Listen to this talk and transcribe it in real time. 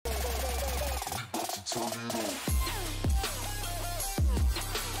Hello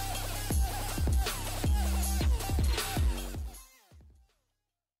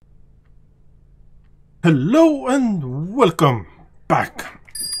and welcome back.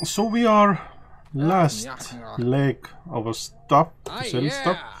 So we are last leg of a stuff, sell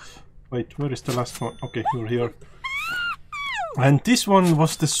stuff. Wait, where is the last one? Okay, you're here. And this one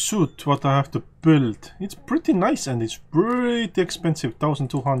was the suit what I have to build. It's pretty nice and it's pretty expensive,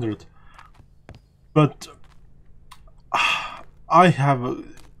 1200. But I have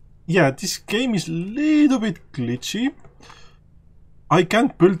yeah, this game is a little bit glitchy. I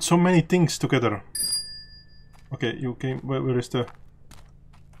can't build so many things together. Okay, you came. Where is the?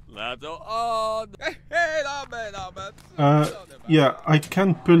 Yeah, I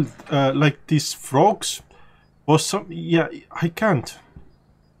can't build like these frogs or some. Yeah, I can't.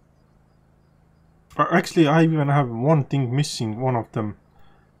 Actually, I even have one thing missing. One of them.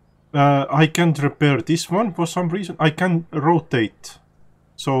 I can't repair this one for some reason. I can rotate,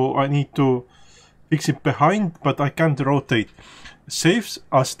 so I need to fix it behind, but I can't rotate. Saves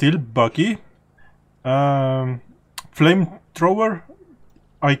are still buggy. Flamethrower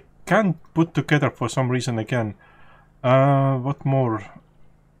I can't put together for some reason again. What more?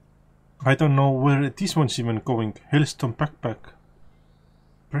 I don't know where this one's even going. Hellstone backpack.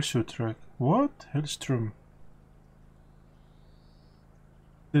 Pressure track. What? Hellstrom.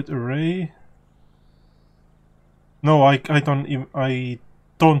 Dead array. No, I don't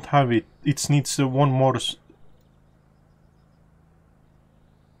have it. It needs one more.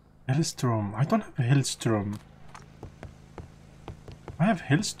 Hellstrom. I don't have a Hellstrom. I have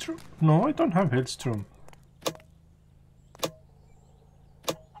Hellstrom? No, I don't have Hellstrom.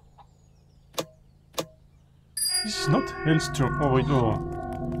 This is not Hellstrom. Oh wait, oh.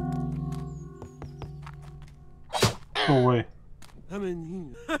 Go away.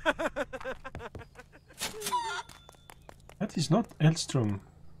 That is not Hellstrom.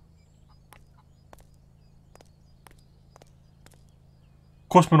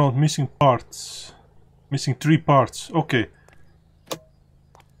 Cosmonaut missing parts. Missing 3 parts. Okay.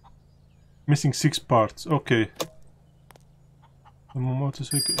 Missing 6 parts. Okay.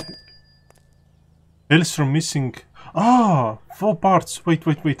 Motorcycle. Hellstrom missing. Ah, 4 parts. Wait.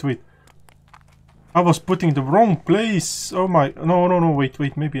 I was putting the wrong place. Oh my. No. Wait.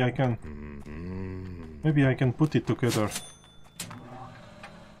 Maybe I can. Maybe I can put it together.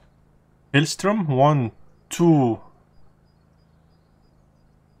 Hellstrom 1, 2,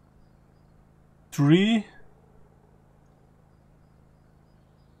 3,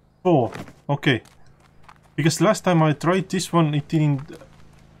 4. Okay. Because last time I tried this one, it didn't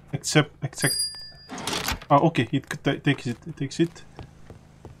accept. Ah, okay. It takes it. It takes it.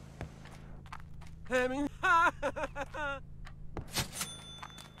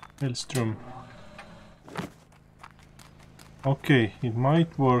 Hellstrom. Okay, it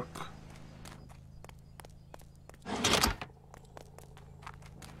might work.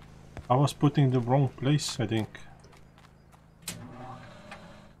 I was putting the wrong place, I think.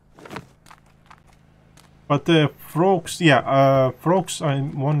 But the frogs, yeah, frogs,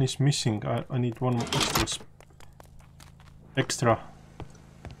 one is missing. I need one extra.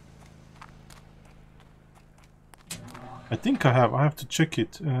 I think I have to check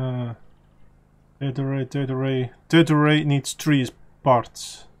it. Dead array needs 3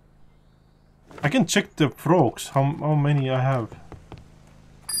 parts. I can check the frogs, how many I have.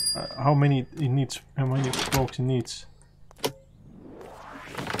 How many it needs, how many frogs it needs.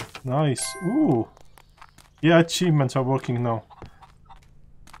 Nice. Ooh. Yeah, achievements are working now.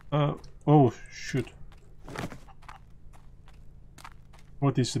 Oh shoot.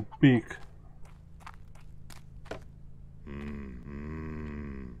 What is a big?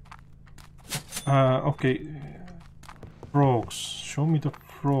 Okay. Frogs. Show me the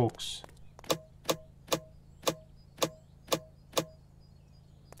frogs.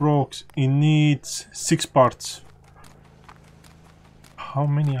 Frogs. It needs 6 parts. How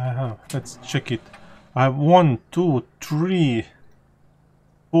many I have? Let's check it. I have 1, 2, 3,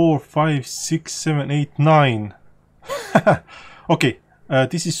 4, 5, 6, 7, 8, 9. Okay,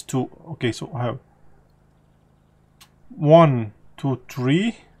 this is 2. Okay, so I have 1, 2,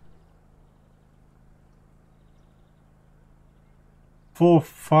 3, 4,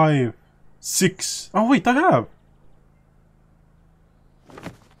 5, 6. Oh wait, I have.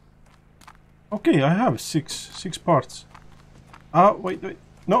 Okay, I have 6 parts. Ah, wait.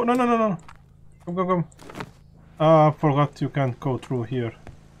 No. Come. I forgot you can't go through here.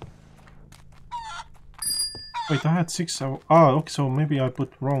 Wait, I had 6. Ah, okay, so maybe I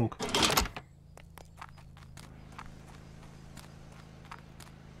put wrong.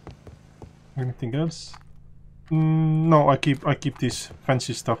 Anything else? No, I keep this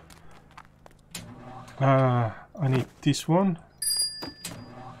fancy stuff. I need this one.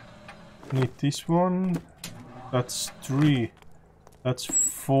 Need this one. That's 3. That's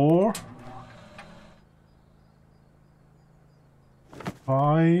 4.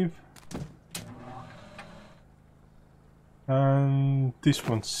 5. And this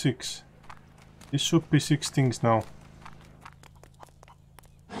one 6. This should be 6 things now.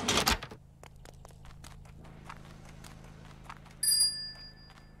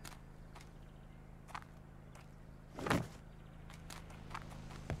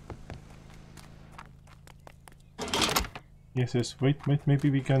 Yes, wait, maybe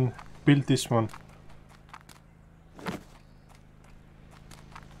we can build this one.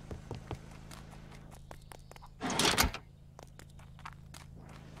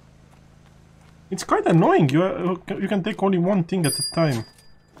 It's quite annoying, you can take only one thing at a time.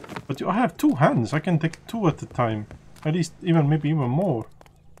 But I have 2 hands, I can take 2 at a time. At least, maybe even more.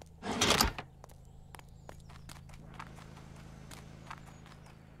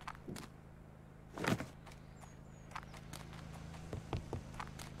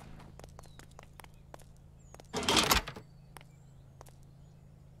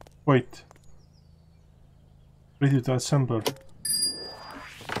 Wait. Ready to assemble.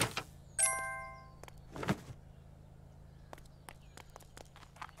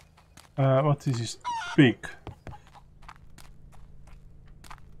 What is this? Big.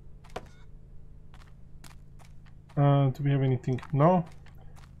 Do we have anything? No.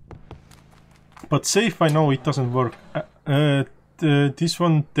 But safe, I know it doesn't work. This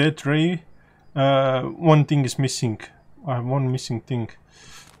one, dead ray. One thing is missing. I have one missing thing.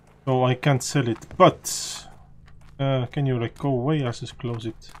 So I can't sell it, but can you like go away? I'll just close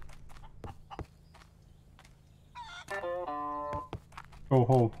it. Go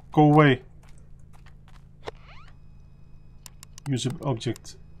home. Go away. Usable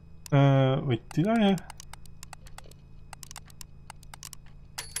object. Wait, did I?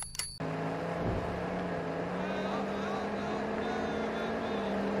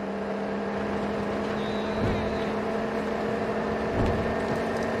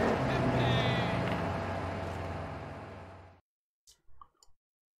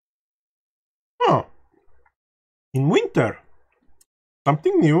 Oh, in winter.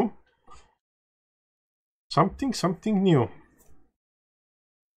 Something new. Something new.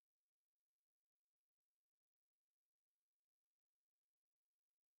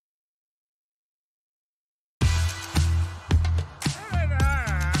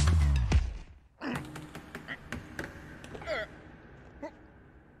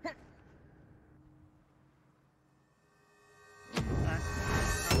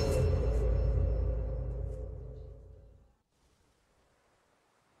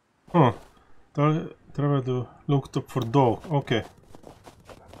 Huh. Travel to looked up for dog. Okay.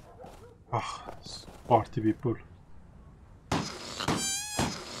 Ah, party people.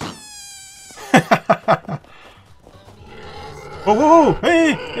 Oh,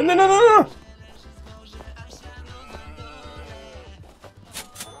 hey! No!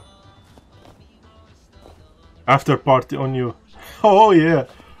 After party on you. Oh yeah.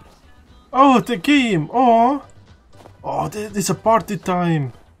 Oh, the game. Oh, it's a party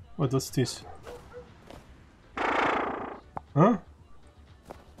time. What's this? Huh?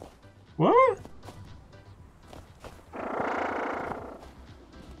 What?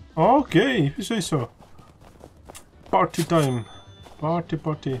 Okay, if you say so. Party time.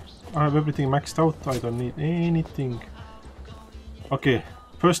 Party. I have everything maxed out. I don't need anything. Okay,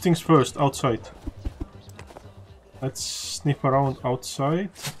 first things first, outside. Let's sniff around outside.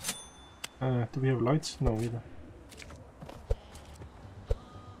 Do we have lights? No, we don't.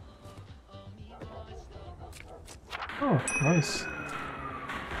 Oh, nice.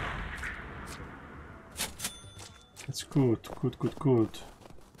 That's good.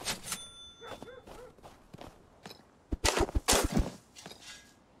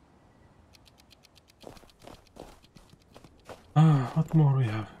 What more we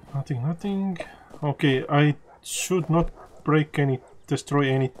have? Nothing. Okay, I should not destroy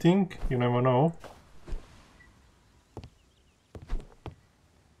anything. You never know.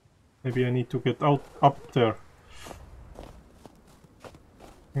 Maybe I need to get up there.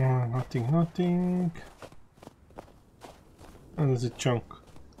 Nothing. And there's a chunk.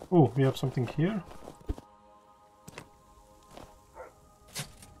 Oh, we have something here.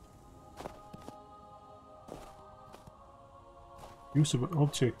 Usable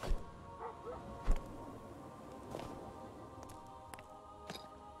object.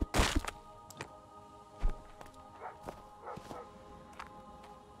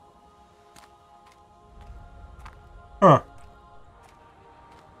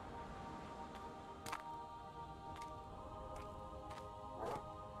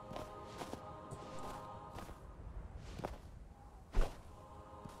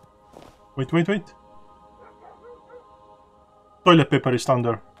 Wait, wait, wait. Toilet paper is down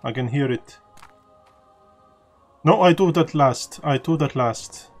there. I can hear it. No, I do that last. I do that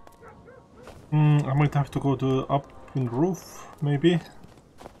last. I might have to go to up in roof, maybe.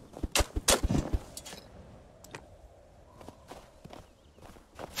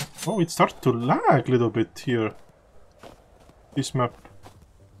 Oh, it starts to lag a little bit here. This map.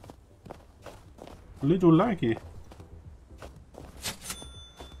 A little laggy.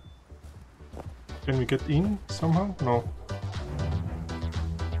 Can we get in somehow? No.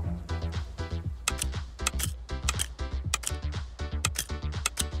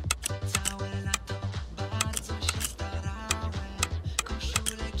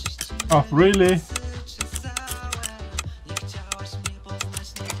 Oh, really?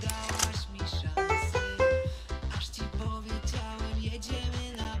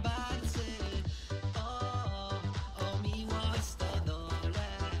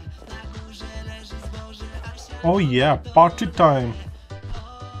 Oh yeah, party time!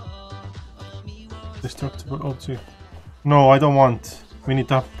 Destructible object. No, I don't want. We need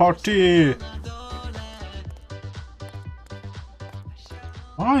to have party!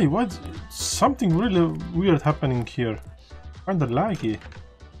 Why? What? Something really weird happening here. Kinda laggy.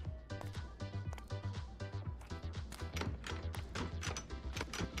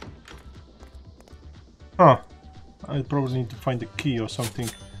 Huh. I probably need to find a key or something.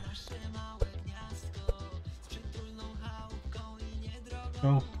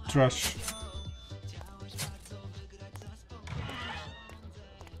 Junk, trash.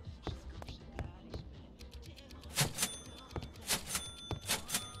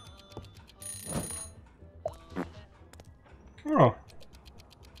 Oh.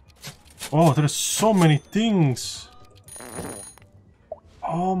 Oh, there's so many things.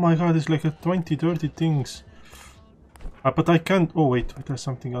 Oh my god, it's like a 20-30 things. But I can't. Oh wait, there's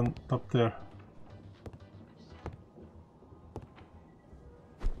something on top there.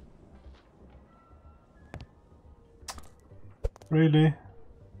 Really?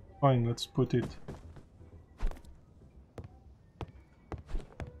 Fine, let's put it.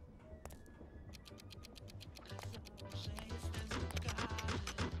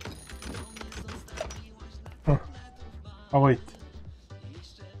 Huh. Oh wait.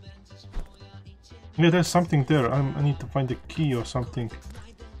 Yeah, there's something there. I need to find a key or something.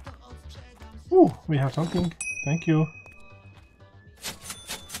 Oh, we have something. Thank you.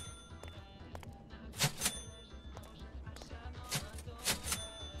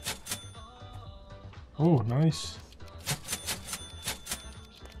 Oh, nice.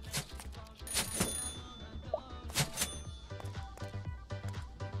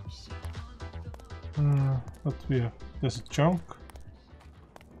 What we have? There's a junk.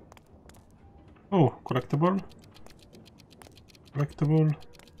 Oh, collectible. Collectible.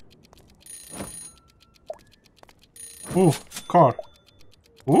 Oh, car.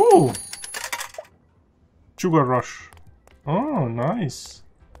 Oh! Sugar rush. Oh, nice.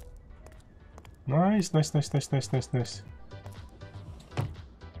 Nice, nice, nice, nice, nice, nice, nice.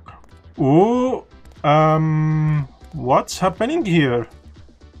 Oh, what's happening here?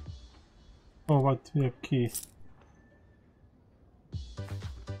 Oh, what? We have key.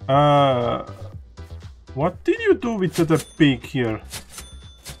 What did you do with the pig here?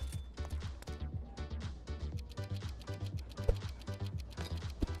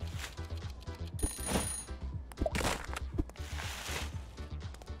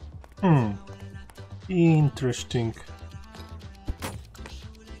 Interesting.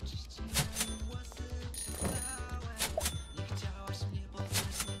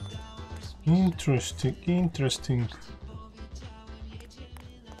 Interesting, interesting.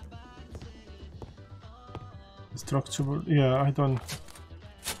 Structural, yeah, I don't.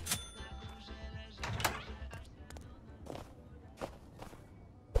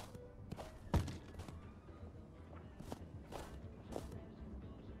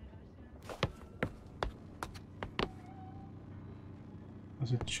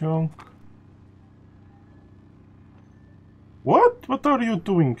 There's a chunk. What? What are you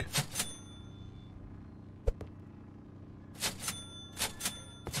doing?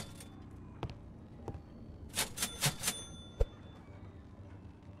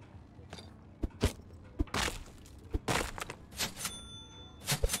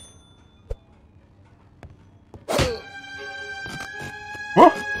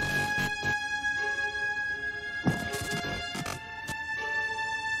 What?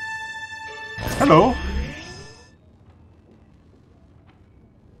 Hello.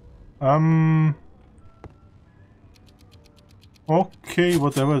 Okay,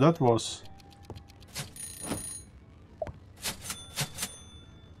 whatever that was.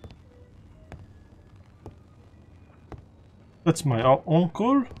 That's my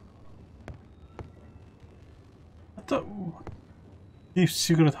uncle. What the? Thief's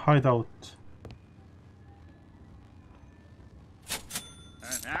secret hideout.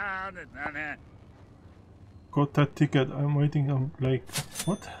 Got that ticket. I'm waiting. I'm like,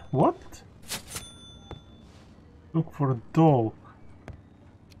 what? What? Look for a dog.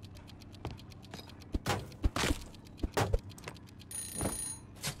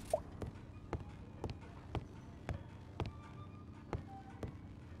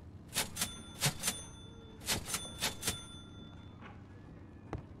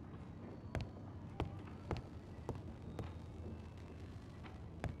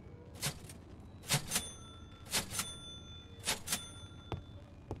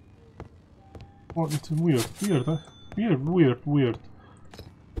 Oh, it's weird, weird.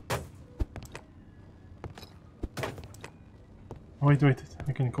 Wait,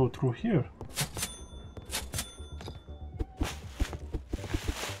 I can go through here.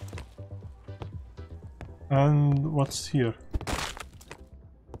 And what's here?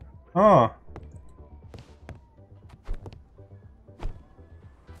 Ah!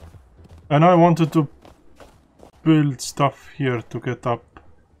 And I wanted to build stuff here to get up.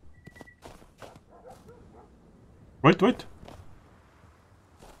 Wait.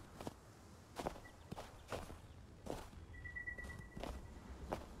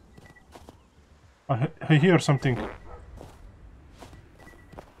 I hear something.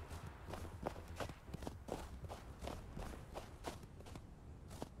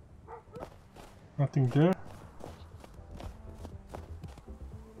 Nothing there.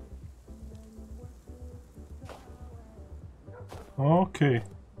 Okay.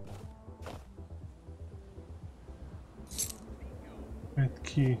 Red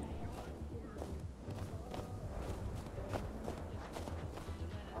key.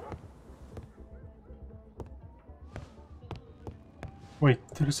 Wait,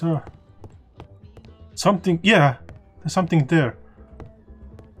 there's a... something, yeah! There's something there.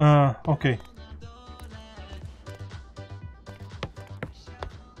 Okay.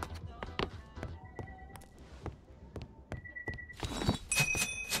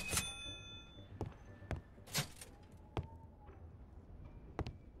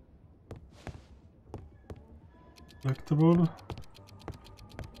 Collectible.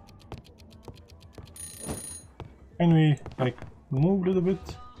 Can we, like, move a little bit?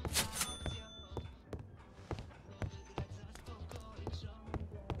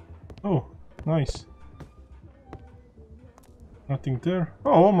 Oh, nice. Nothing there.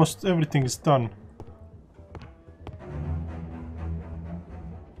 Oh, almost everything is done.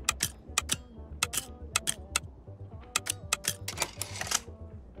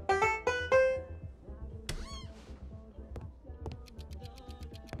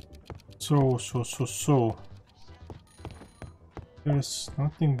 So. There's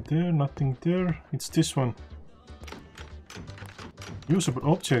nothing there. It's this one. Usable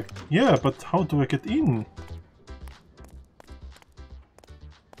object. Yeah, but how do I get in?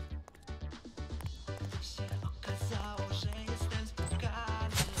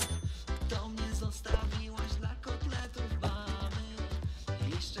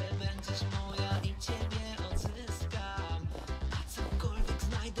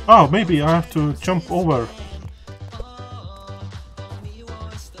 Oh, maybe I have to jump over.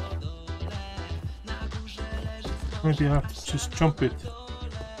 Maybe I have to just jump it.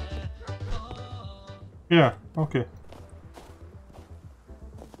 Yeah, okay.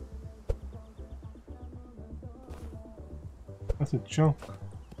 That's a junk.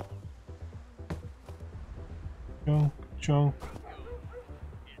 Junk.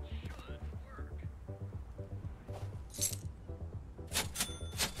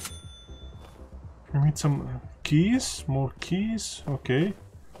 I need some keys, more keys, okay.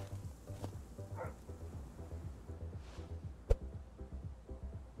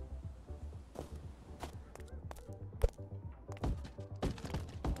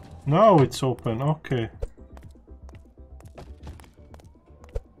 Now it's open, okay.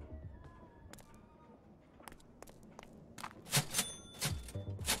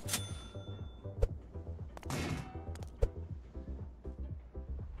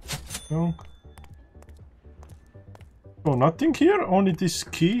 Junk. Oh, nothing here? Only this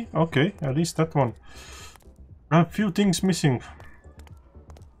key? Okay, at least that one. I have a few things missing.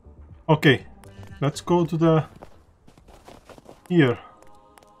 Okay, let's go to the... here.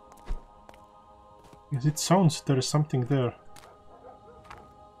 Because it sounds there is something there.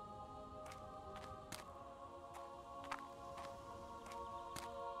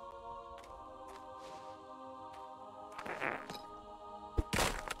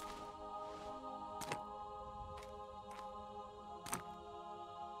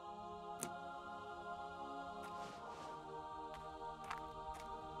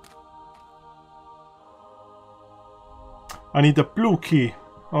 I need a blue key.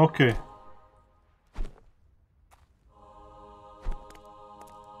 Okay.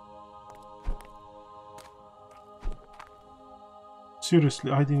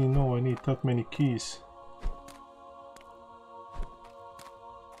 Seriously, I didn't know I need that many keys.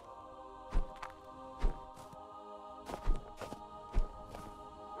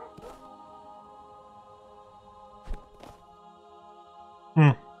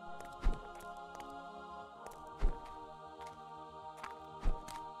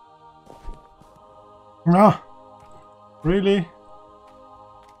 Ah! Really?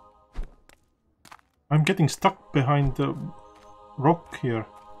 I'm getting stuck behind the rock here.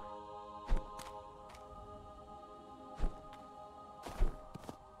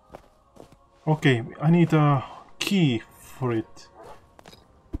 Okay, I need a key for it.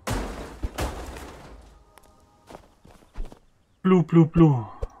 Blue, blue, blue.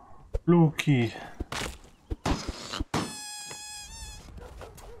 Blue key.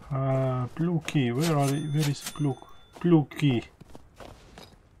 Blue key. Where are they? Where is blue key?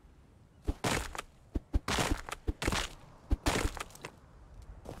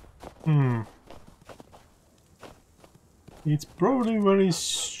 It's probably very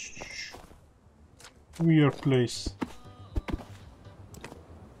weird place.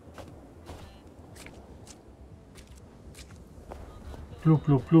 Blue,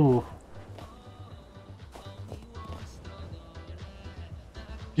 blue, blue.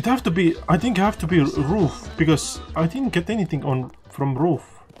 It have to be, I think it have to be roof, because I didn't get anything on from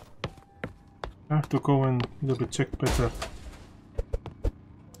roof. I have to go and a little bit check better.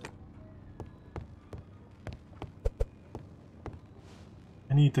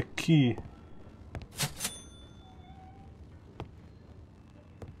 I need a key.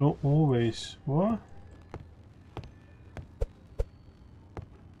 No, always. What?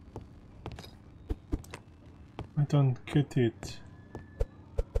 I don't get it.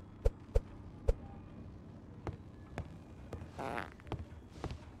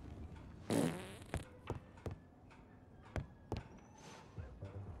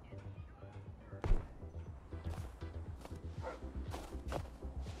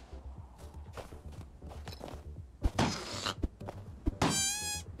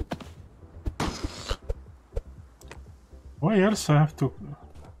 Why else I have to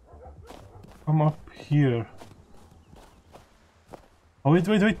come up here? Oh wait,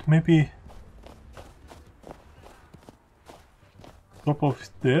 wait, wait, maybe top of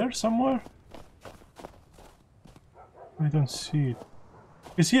there somewhere? I don't see it.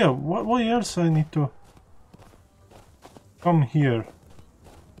 Is here, why else I need to come here?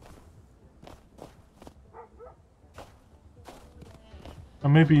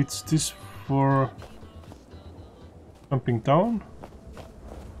 And maybe it's this for jumping down?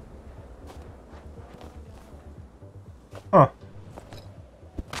 Huh.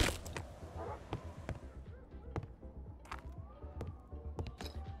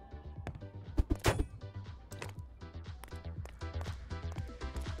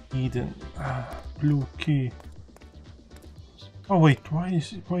 Eden. Blue key. Oh wait, why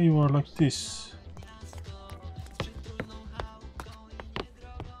you are like this?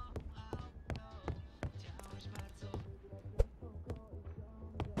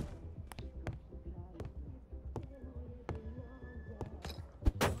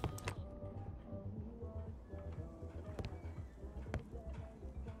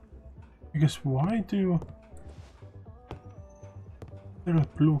 Because why do you... Is there a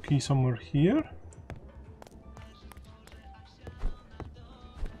blue key somewhere here?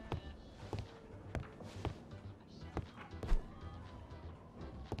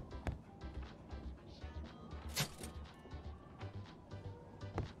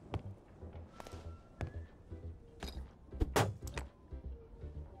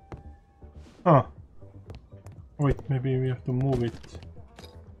 Ah. Wait, maybe we have to move it.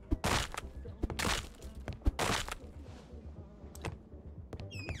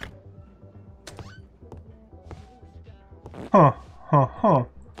 Huh, huh, huh.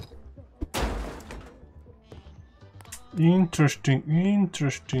 Interesting,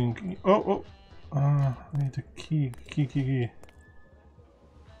 interesting. Oh, oh. I need a key.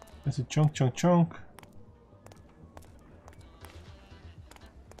 There's a chunk.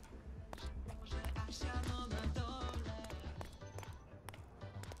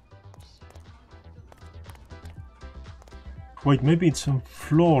 Wait, maybe it's on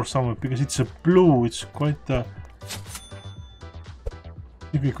floor somewhere, because it's a blue, it's quite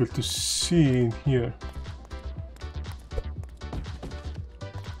difficult to see in here.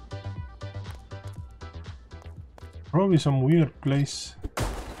 Probably some weird place.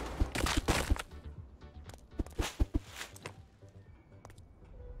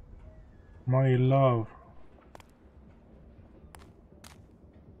 My love.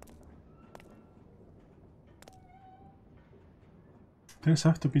 There's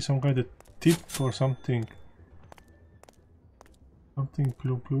have to be some kind of tip or something. Something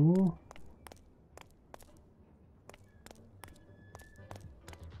blue.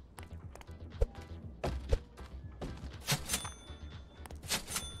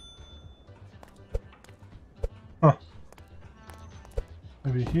 Huh.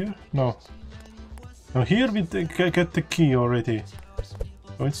 Maybe here? No. Now here we get the key already.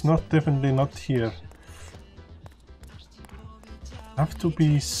 So it's not definitely not here. Have to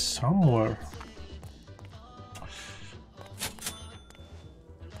be somewhere.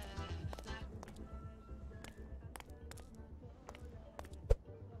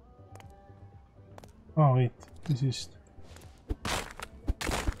 Oh wait, this is...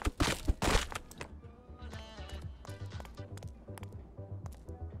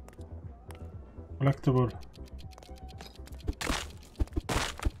 collectible.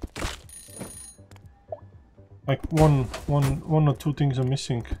 Like one or two things are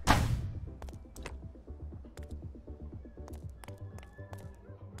missing.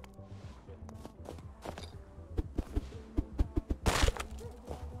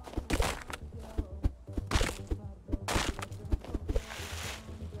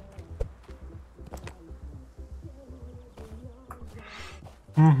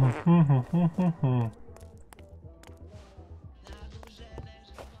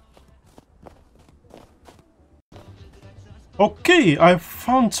 Okay, I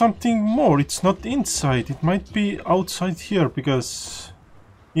found something more. It's not inside. It might be outside here because,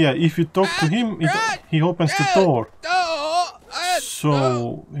 yeah, if you talk to him, he opens the door.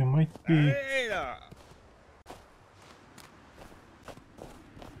 So it might be.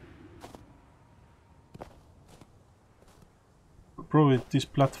 Probably these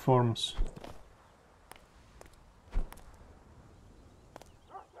platforms.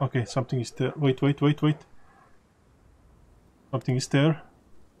 Okay, something is there. Wait. Something is there.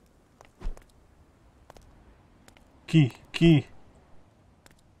 Key.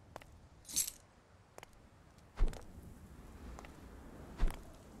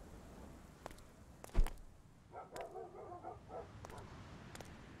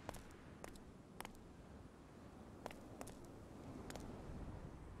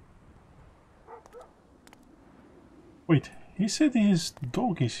 Wait, he said his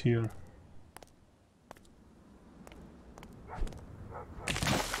dog is here.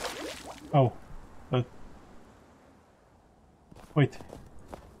 Oh, wait.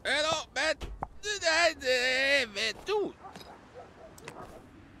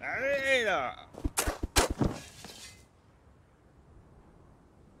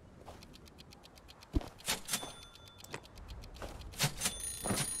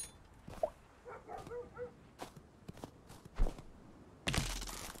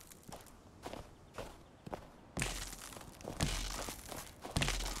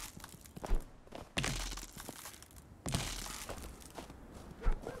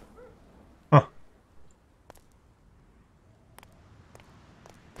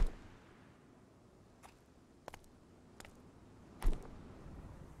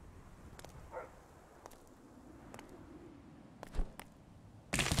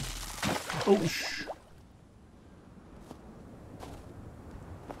 Oh, shh.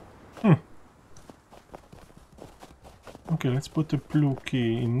 Okay, let's put the blue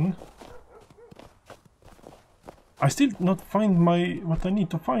key in. I still not find what I need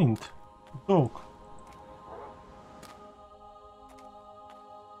to find. The dog.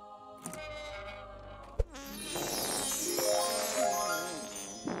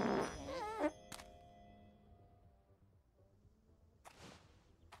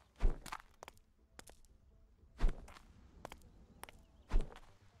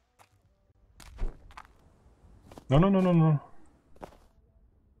 No.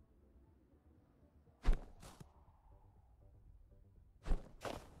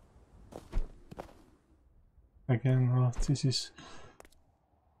 Again, this is...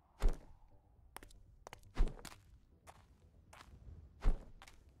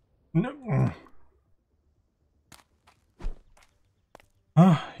 No.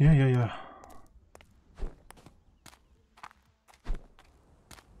 Yeah.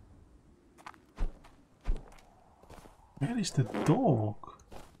 Where is the dog?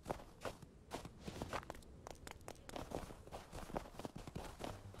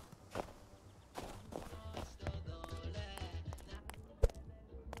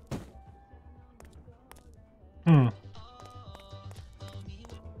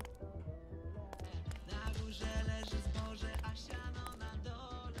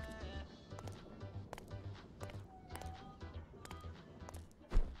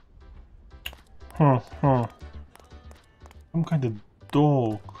 Some kind of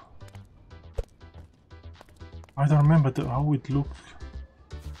dog. I don't remember how it looked.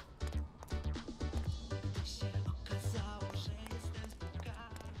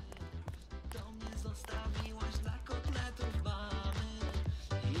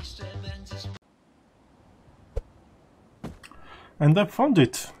 And I found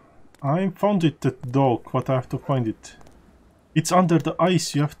it. I found it, that dog, but I have to find it. It's under the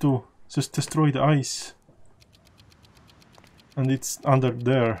ice, you have to just destroy the ice. And it's under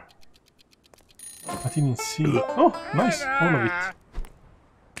there. I didn't see it. Oh, nice, all of it.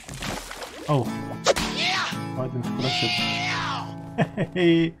 Oh, I didn't press it.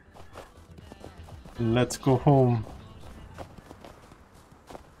 Hey, let's go home.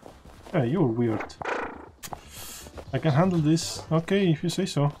 Yeah, you're weird. I can handle this. Okay, if you say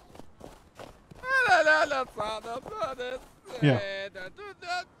so. Yeah.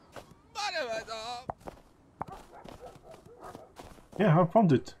 Yeah, I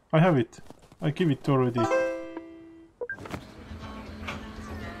found it. I have it. I give it already.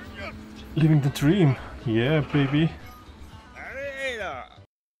 Living the dream. Yeah, baby.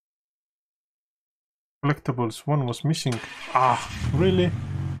 Collectibles. One was missing. Ah, really?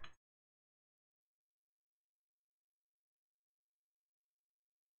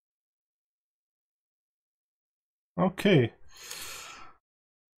 Okay.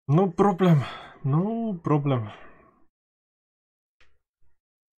 No problem. No problem.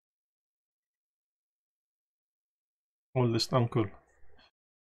 Oldest uncle.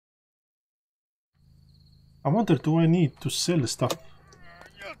 I wonder, do I need to sell stuff?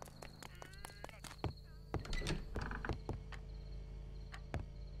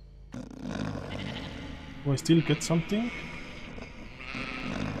 Do I still get something?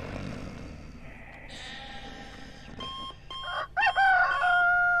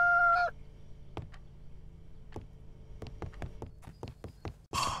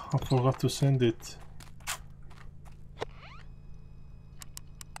 I forgot to send it.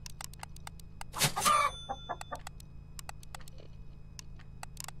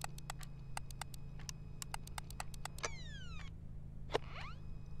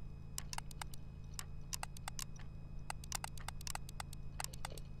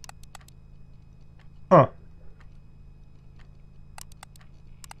 Huh.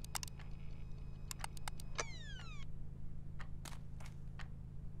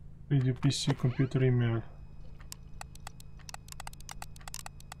 Video, PC, computer, email.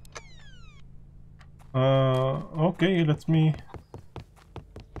 Okay, let me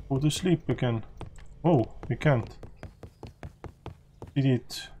go to sleep again. Oh, we can't. Did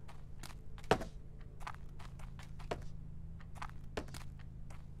it?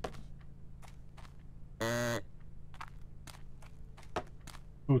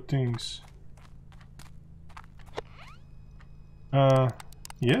 Two things.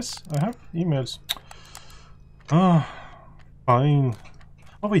 Yes, I have emails. Ah, fine.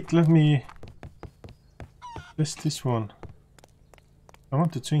 Oh wait, let me test this one. I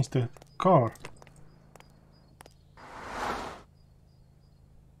want to change the car.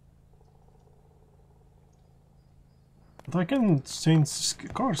 But I can change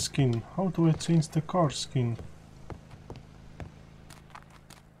car skin. How do I change the car skin?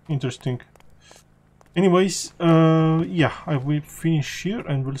 Interesting. Anyways, yeah, I will finish here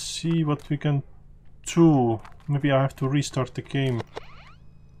and we'll see what we can do. Maybe I have to restart the game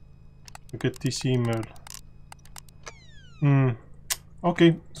to get this email.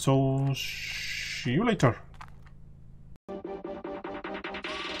 Okay, so see you later.